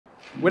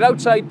We're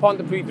outside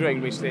Pontypridd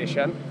railway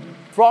station.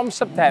 From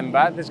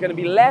September, there's going to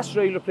be less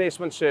rail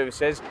replacement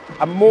services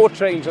and more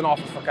trains on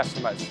offer for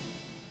customers.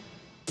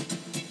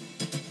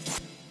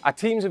 Our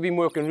teams have been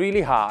working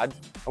really hard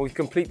and we've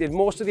completed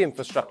most of the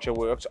infrastructure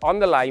works on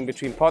the line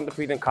between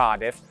Pontypridd and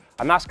Cardiff,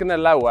 and that's going to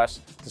allow us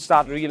to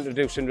start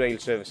reintroducing rail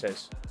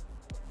services.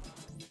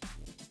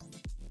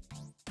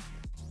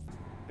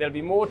 There'll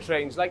be more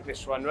trains like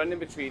this one running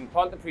between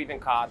Pontypridd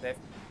and Cardiff,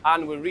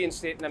 and we're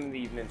reinstating them in the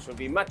evening, so it'll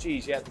be much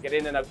easier to get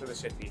in and out of the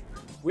city.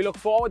 We look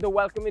forward to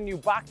welcoming you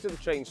back to the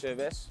train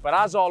service, but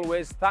as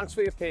always, thanks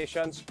for your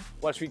patience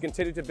whilst we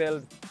continue to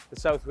build the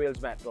South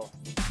Wales Metro.